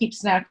just trying to keep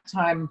snack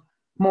time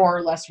more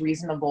or less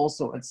reasonable,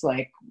 so it's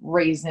like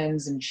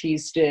raisins and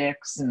cheese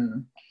sticks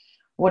and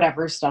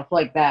whatever stuff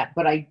like that.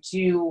 But I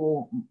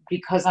do,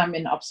 because I'm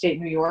in upstate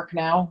New York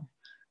now,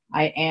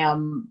 I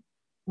am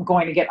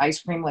going to get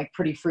ice cream like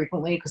pretty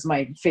frequently because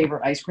my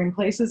favorite ice cream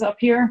place is up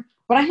here.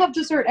 But I have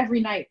dessert every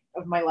night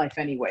of my life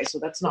anyway, so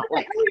that's not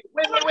like. Wait.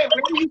 Where are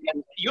you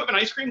getting? You have an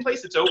ice cream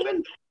place that's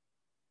open?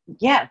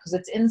 Yeah, because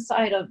it's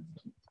inside a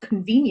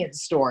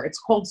convenience store. It's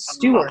called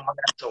Stewart. Oh,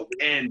 that's a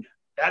win.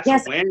 That's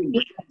a win.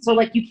 So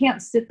like you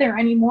can't sit there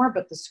anymore,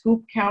 but the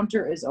scoop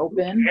counter is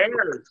open. Who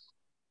cares?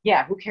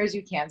 Yeah, who cares?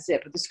 You can't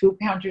sit, but the scoop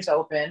counter's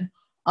open.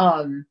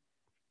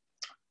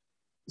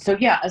 So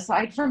yeah,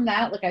 aside from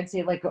that, like I'd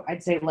say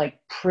like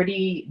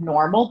pretty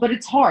normal, but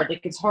it's hard.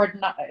 Like it's hard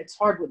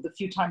with the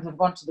few times I've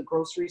gone to the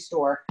grocery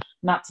store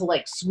not to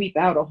like sweep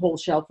out a whole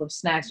shelf of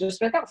snacks.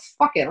 Just be like, oh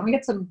fuck it, let me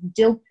get some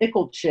dill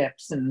pickled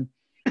chips and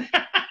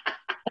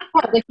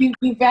like you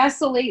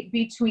vacillate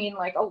between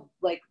like, oh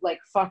like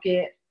fuck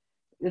it,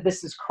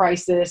 this is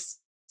crisis,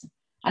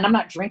 and I'm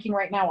not drinking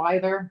right now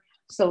either.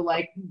 So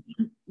like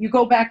you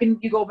go back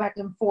and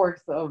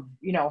forth of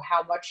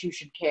how much you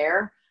should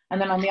care. And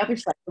then on the other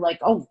side, like,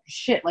 oh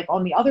shit, like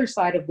on the other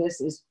side of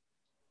this is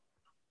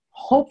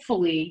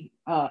hopefully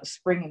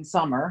spring and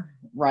summer,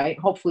 right?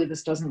 Hopefully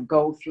this doesn't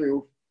go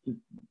through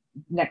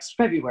next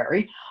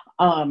February.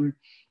 And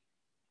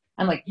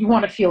like you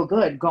want to feel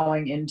good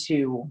going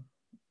into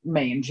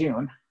May and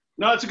June.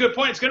 No, that's a good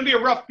point. It's going to be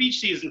a rough beach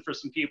season for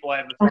some people. I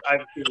have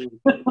a feeling.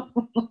 It's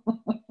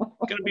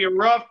going to be a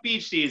rough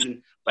beach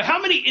season. But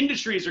how many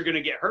industries are going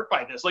to get hurt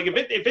by this? Like if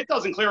it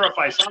doesn't clear up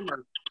by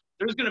summer,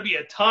 there's going to be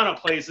a ton of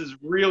places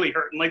really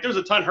hurting. Like there's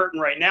a ton hurting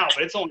right now,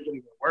 but it's only going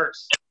to get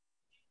worse.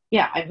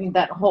 Yeah, I mean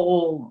that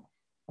whole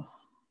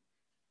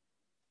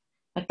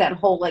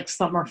like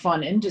summer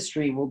fun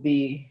industry will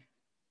be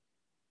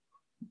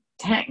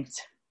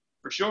tanked.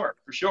 For sure.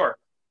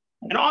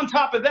 And on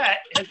top of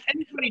that, has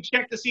anybody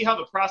checked to see how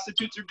the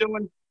prostitutes are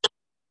doing?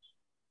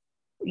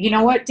 You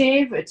know what,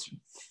 Dave? It's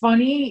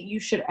funny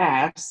you should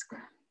ask.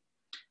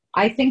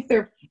 I think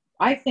they're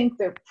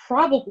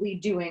probably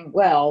doing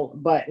well,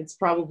 but it's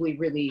probably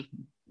really,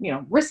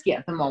 risky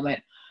at the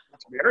moment.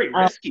 It's very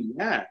risky,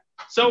 yeah.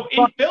 So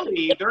in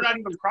Philly, they're not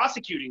even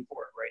prosecuting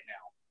for it right now.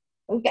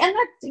 And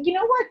that's, you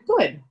know what?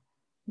 Good.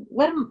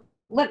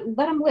 Let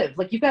them live.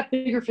 Like you've got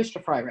bigger fish to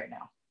fry right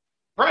now.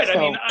 Right. So, I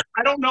mean,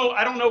 I don't know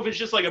if it's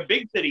just like a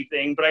big city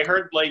thing, but I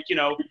heard like,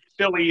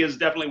 Philly is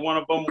definitely one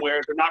of them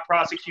where they're not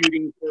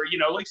prosecuting for,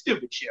 like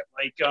stupid shit,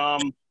 like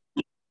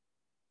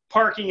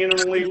parking in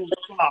an illegal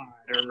spot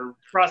or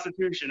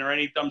prostitution or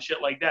any dumb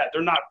shit like that.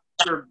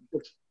 They're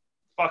just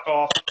fuck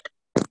off.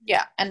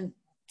 Yeah, and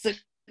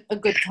it's a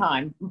good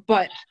time.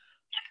 But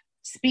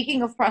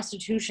speaking of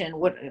prostitution,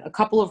 what a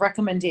couple of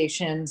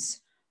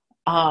recommendations.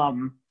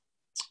 I'm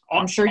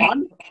sure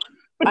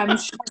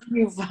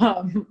you've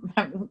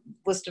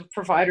list of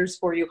providers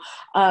for you.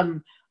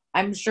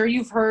 I'm sure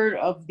you've heard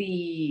of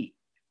the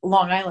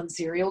Long Island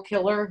serial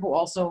killer who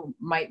also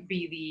might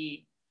be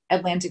the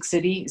Atlantic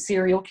City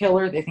serial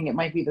killer. They think it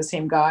might be the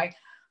same guy.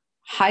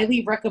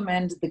 Highly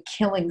recommend The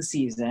Killing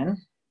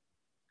Season.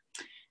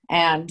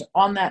 And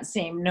on that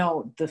same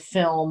note, the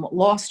film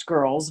Lost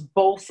Girls,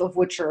 both of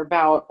which are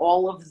about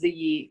all of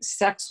the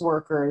sex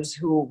workers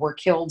who were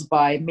killed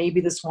by maybe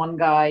this one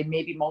guy,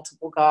 maybe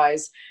multiple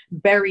guys,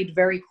 buried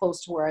very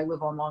close to where I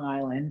live on Long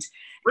Island.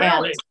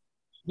 Really? And,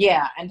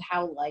 yeah, and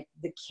how like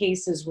the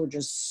cases were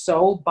just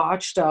so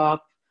botched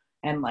up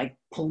and like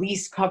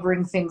police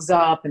covering things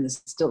up, and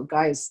the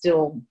guy is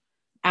still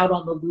out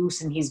on the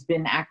loose, and he's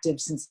been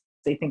active since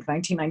they think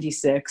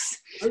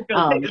 1996.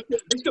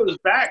 This goes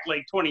back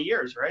like 20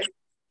 years, right?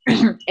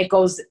 It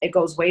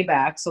goes way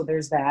back. So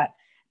there's that.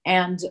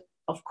 And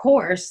of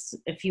course,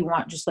 if you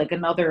want just like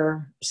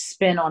another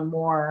spin on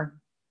more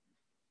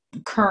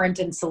current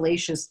and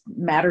salacious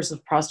matters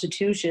of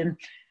prostitution,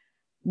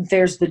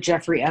 there's the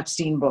Jeffrey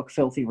Epstein book,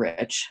 Filthy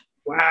Rich.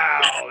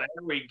 Wow,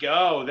 there we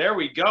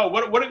go.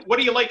 What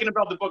are you liking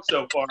about the book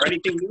so far?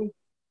 Anything new?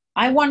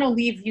 I want to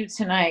leave you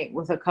tonight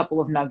with a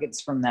couple of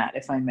nuggets from that,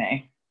 if I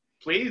may.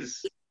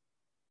 Please.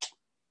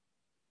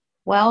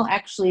 Well,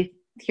 actually,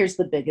 here's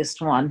the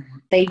biggest one.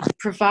 They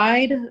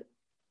provide,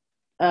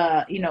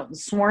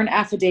 sworn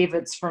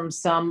affidavits from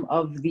some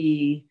of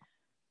the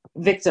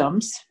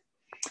victims.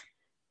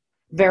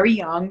 Very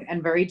young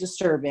and very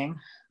disturbing.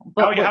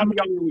 But how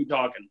young are we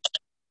talking?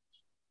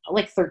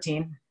 Like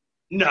 13.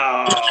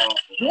 No.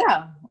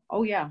 Yeah.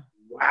 Oh yeah.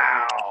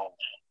 Wow.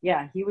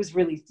 Yeah. He's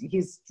really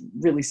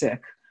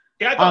sick.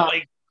 Yeah, I thought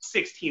like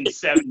 16,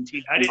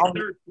 17. I didn't. Oh,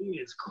 13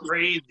 is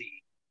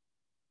crazy.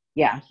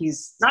 yeah.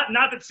 He's Not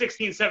that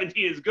 16,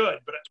 17 is good,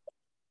 but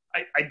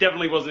I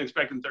definitely wasn't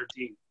expecting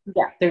 13.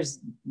 yeah.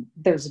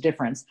 There's a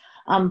difference.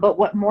 But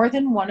what more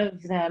than one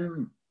of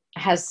them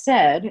has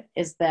said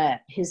is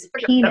that his It's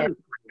like a penis. seventh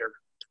grader.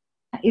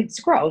 It's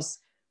gross.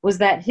 Was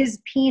that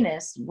his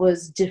penis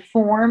was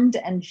deformed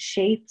and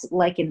shaped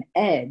like an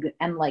egg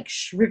and like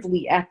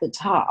shrivelly at the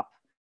top.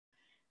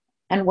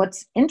 And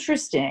what's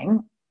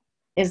interesting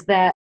is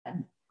that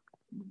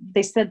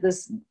they said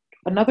this,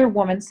 another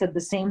woman said the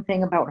same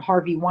thing about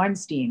Harvey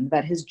Weinstein,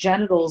 that his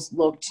genitals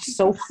looked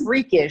so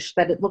freakish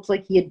that it looked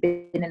like he had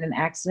been in an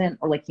accident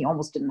or like he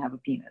almost didn't have a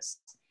penis.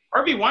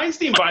 Harvey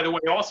Weinstein, by the way,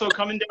 also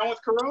coming down with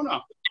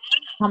corona.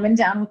 Coming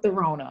down with the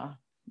Rona.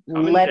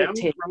 Coming Let down it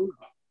take. with corona.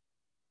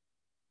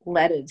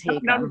 Let it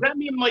take. Now, does that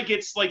mean like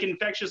it's like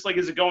infectious? Like,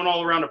 is it going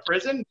all around a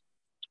prison?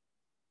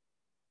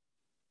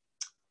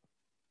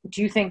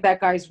 Do you think that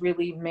guy's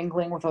really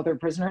mingling with other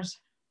prisoners?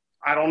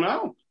 I don't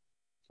know.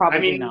 Probably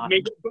I mean, not.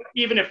 maybe,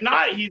 even if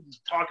not, he's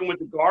talking with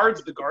the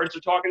guards. The guards are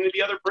talking to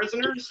the other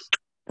prisoners.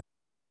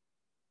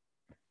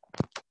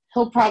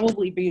 He'll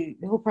probably be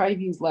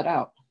let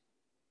out.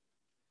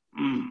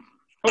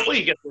 Hopefully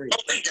he gets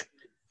released.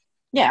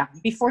 Yeah,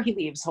 before he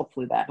leaves,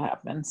 hopefully that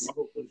happens.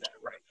 Hopefully that,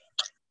 right.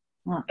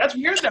 Huh. That's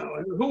weird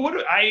though. Who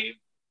would I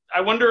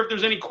wonder if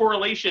there's any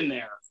correlation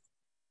there.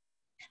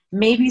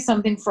 Maybe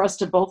something for us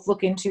to both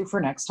look into for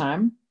next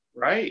time.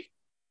 Right.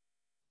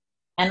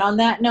 And on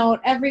that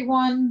note,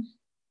 everyone,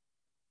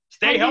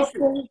 Stay healthy.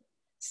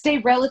 Stay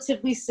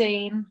relatively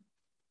sane.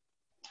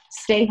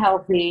 Stay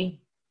healthy.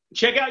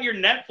 Check out your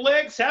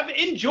Netflix.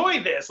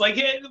 Enjoy this. Like,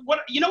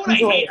 what I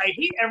hate? I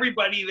hate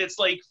everybody that's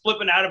like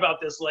flipping out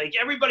about this. Like,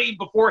 everybody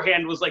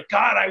beforehand was like,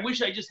 God, I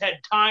wish I just had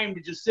time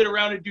to just sit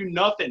around and do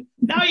nothing.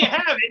 Now you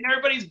have it, and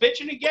everybody's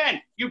bitching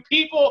again. You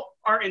people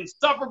are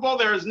insufferable.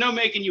 There is no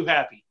making you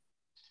happy.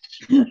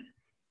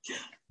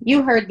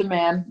 You heard the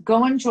man.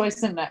 Go enjoy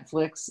some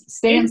Netflix.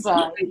 Stay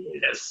inside.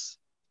 Yes.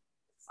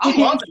 I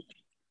love it.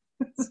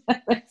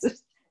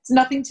 It's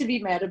nothing to be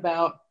mad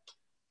about.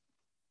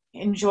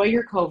 Enjoy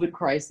your COVID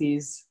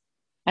crises,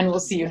 and we'll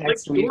see you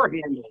next week. Door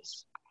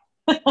handles.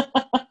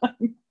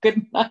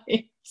 Good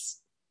night.